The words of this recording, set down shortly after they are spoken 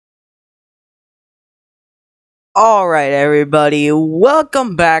Alright, everybody,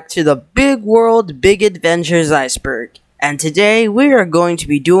 welcome back to the Big World Big Adventures Iceberg. And today we are going to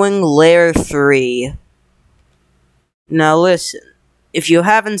be doing Layer 3. Now listen, if you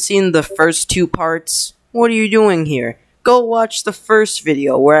haven't seen the first two parts, what are you doing here? Go watch the first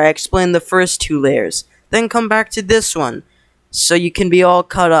video where I explain the first two layers, then come back to this one, so you can be all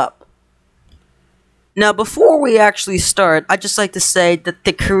caught up. Now, before we actually start, I'd just like to say that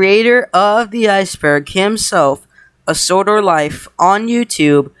the creator of the Iceberg himself, A Sodor Life, on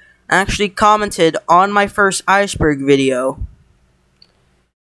YouTube, actually commented on my first Iceberg video.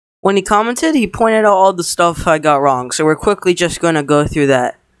 When he commented, he pointed out all the stuff I got wrong, so we're quickly just gonna go through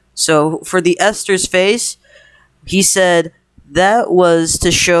that. So, for the Esther's face, he said that was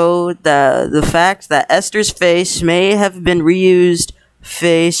to show the fact that Esther's face may have been reused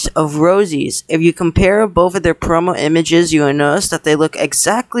face of Rosie's. If you compare both of their promo images, you will notice that they look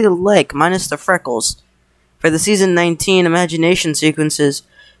exactly alike, minus the freckles. For the Season 19 imagination sequences,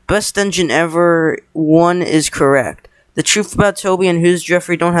 Best Engine Ever 1 is correct. The truth about Toby and Who's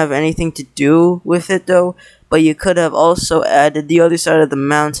Jeffrey don't have anything to do with it though, but you could have also added the other side of the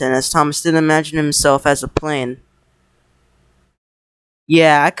mountain, as Thomas didn't imagine himself as a plane.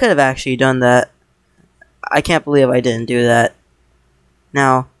 Yeah, I could have actually done that. I can't believe I didn't do that.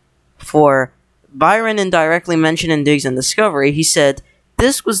 Now, for Byron indirectly mentioned in Diggs and Discovery, he said,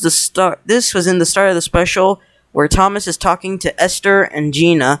 This was in the start of the special where Thomas is talking to Esther and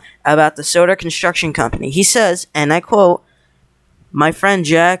Gina about the Sodor Construction Company. He says, and I quote, "My friend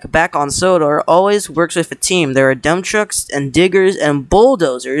Jack, back on Sodor, always works with a team. There are dump trucks and diggers and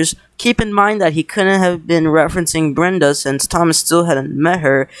bulldozers. Keep in mind that he couldn't have been referencing Brenda since Thomas still hadn't met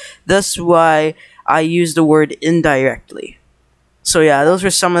her. That's why I used the word indirectly." So yeah, those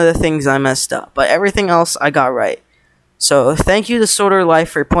were some of the things I messed up, but everything else I got right. So thank you to Sodor Life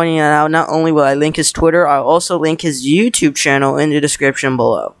for pointing that out. Not only will I link his Twitter, I'll also link his YouTube channel in the description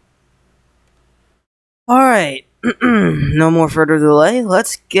below. Alright, no more further delay,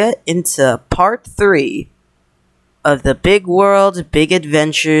 let's get into part 3 of the Big World Big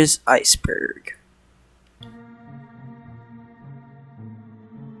Adventures Iceberg.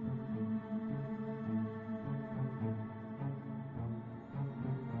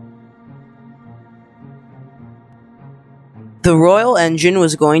 The Royal engine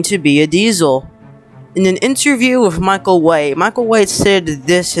was going to be a diesel. In an interview with Michael White said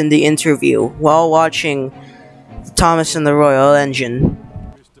this in the interview while watching Thomas and the Royal engine.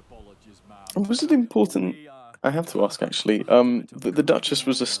 Was it important? I have to ask actually. The Duchess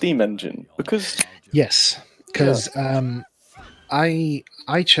was a steam engine because yes, because I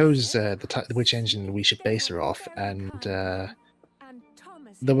chose which engine we should base her off, and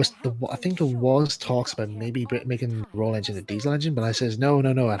I think there was talks about maybe making the Royal engine a diesel engine, but I says no,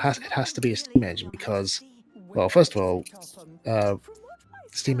 it has to be a steam engine because, well, first of all,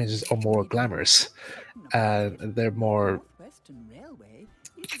 steam engines are more glamorous, they're more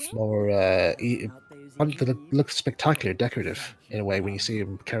they look spectacular, decorative in a way when you see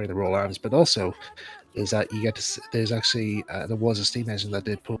them carry the Royal arms. But also, is that you get to there's actually there was a steam engine that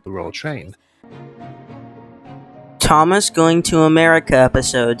did pull the Royal train. Thomas Going to America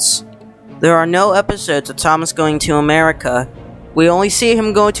episodes. There are no episodes of Thomas Going to America. We only see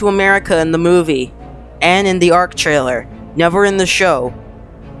him go to America in the movie, and in the ARC trailer, never in the show.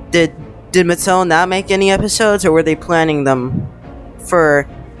 Did Mattel not make any episodes, or were they planning them for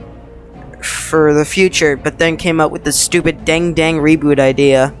the future, but then came up with the stupid dang reboot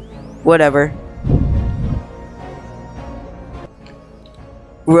idea? Whatever.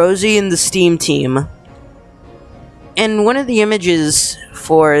 Rosie and the Steam Team. In one of the images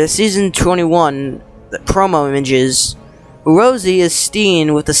for Season 21, the promo images, Rosie is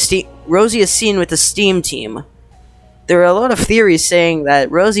seen with the Steam Team. There are a lot of theories saying that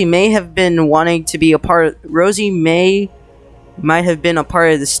Rosie may have been wanting to be a part. Might have been a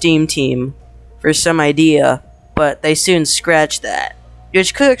part of the Steam Team for some idea, but they soon scratched that,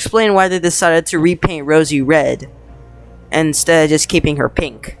 which could explain why they decided to repaint Rosie red instead of just keeping her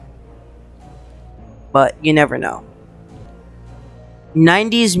pink. But you never know.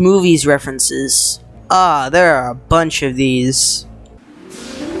 90s movies references. There are a bunch of these.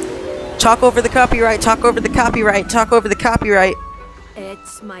 Talk over the copyright, talk over the copyright, talk over the copyright.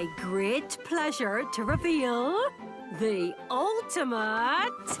 It's my great pleasure to reveal the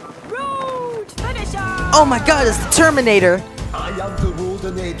ultimate road finisher! Oh my god, it's the Terminator! I am the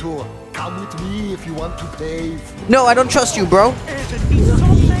Roadinator. Come with me if you want to pave. No, I don't trust you, bro. Isn't he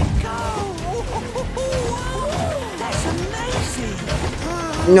something? That's amazing!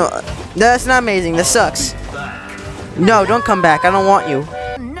 No, that's not amazing, that sucks. No, don't come back, I don't want you.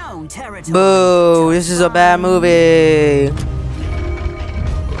 No, territory. Boo! This is a bad movie.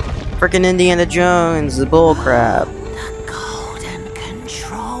 Freaking Indiana Jones, the bullcrap. The golden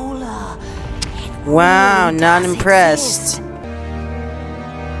controller. Wow, really not does impressed. exist.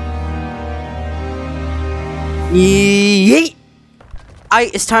 Yeet!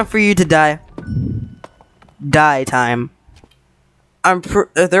 It's time for you to die. Die time.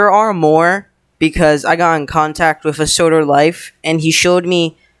 There are more because I got in contact with a Soda Life and he showed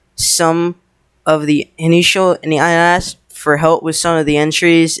me some of the and I asked for help with some of the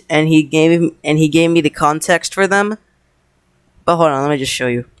entries and he gave me the context for them. But hold on, let me just show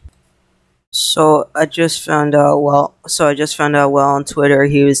you. So I just found out on Twitter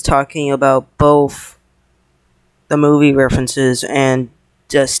he was talking about both the movie references and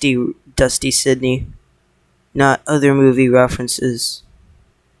Dusty Sydney, not other movie references.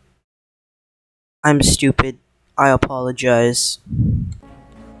 I'm stupid. I apologize.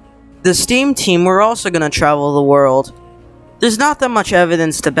 The Steam team were also gonna travel the world. There's not that much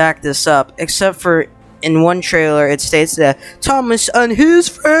evidence to back this up, except for in one trailer it states that Thomas and his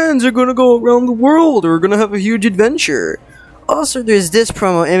friends are gonna go around the world or are gonna have a huge adventure. Also, there's this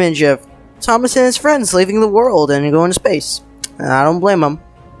promo image of Thomas and his friends leaving the world and going to space. And I don't blame them.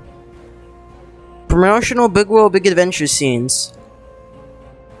 Promotional Big World Big Adventure scenes.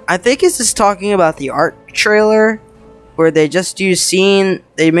 I think it's just talking about the art trailer, where they just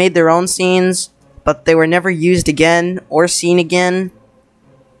they made their own scenes, but they were never used again or seen again.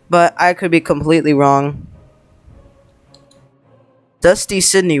 But I could be completely wrong. Dusty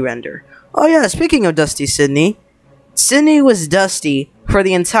Sydney render. Oh yeah, speaking of Dusty Sydney, Sydney was Dusty for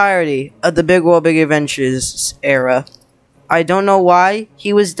the entirety of the Big World Big Adventures era. I don't know why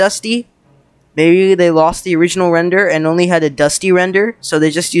he was Dusty. Maybe they lost the original render and only had a Dusty render, so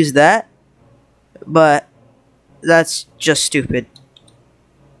they just used that. But that's just stupid.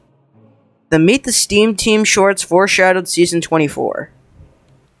 The Meet the Steam Team shorts foreshadowed Season 24.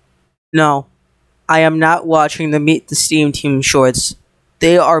 No, I am not watching the Meet the Steam Team shorts.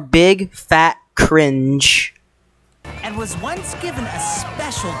 They are big, fat cringe. And was once given a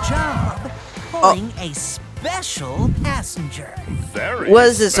special job pulling a special passenger. What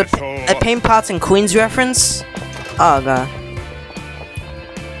is this, a Paint Pots and Queens reference? Oh god.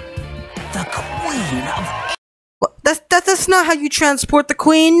 The Queen of... What? That's not how you transport the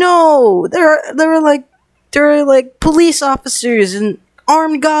Queen, no! There are like police officers and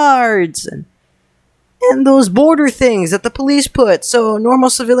armed guards and those border things that the police put so normal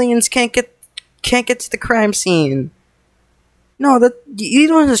civilians can't get to the crime scene. No, you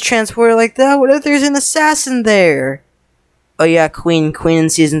don't just transport her like that. What if there's an assassin there? Oh yeah, Queen in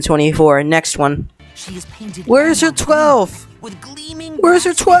Season 24. Next one. She is painted. Where's her 12? With gleaming. Where's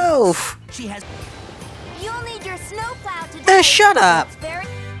her 12? She has. You'll need your snowplow today. Shut up.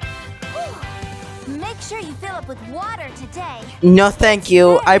 Make sure you fill up with water today. No, thank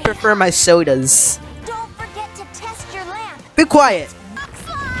you. I prefer my sodas. Don't forget to test your lamp. Be quiet.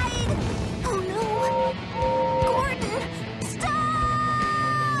 Slide. Oh no. Gordon, stop.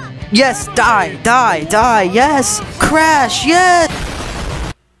 Yes, die, yes! Crash,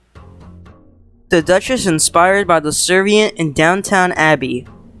 yes! The Duchess inspired by the Servant in Downtown Abbey.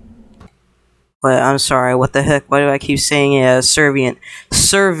 Wait, I'm sorry, what the heck? Why do I keep saying Servant?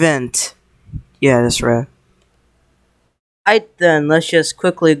 Servant! Yeah, that's right. Alright then, let's just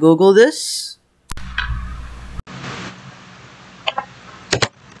quickly Google this.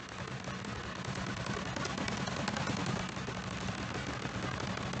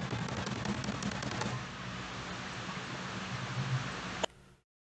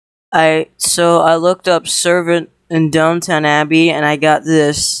 So I looked up Servant in Downtown Abbey and I got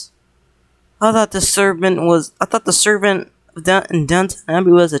this. I thought the Servant in Downtown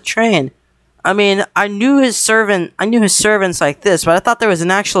Abbey was a train. I mean, I knew his servants like this, but I thought there was an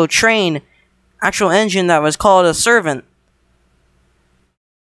actual train, actual engine that was called a servant.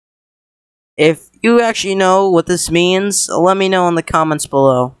 If you actually know what this means, let me know in the comments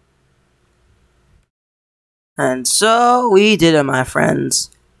below. And so we did it, my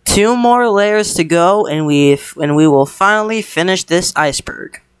friends. 2 more layers to go, and we will finally finish this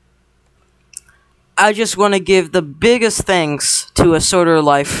iceberg. I just want to give the biggest thanks to A Sorter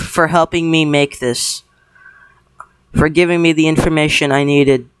Life for helping me make this. For giving me the information I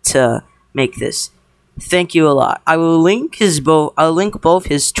needed to make this. Thank you a lot. I will link I'll link both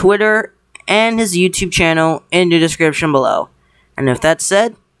his Twitter and his YouTube channel in the description below. And with that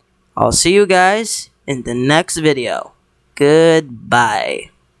said, I'll see you guys in the next video. Goodbye.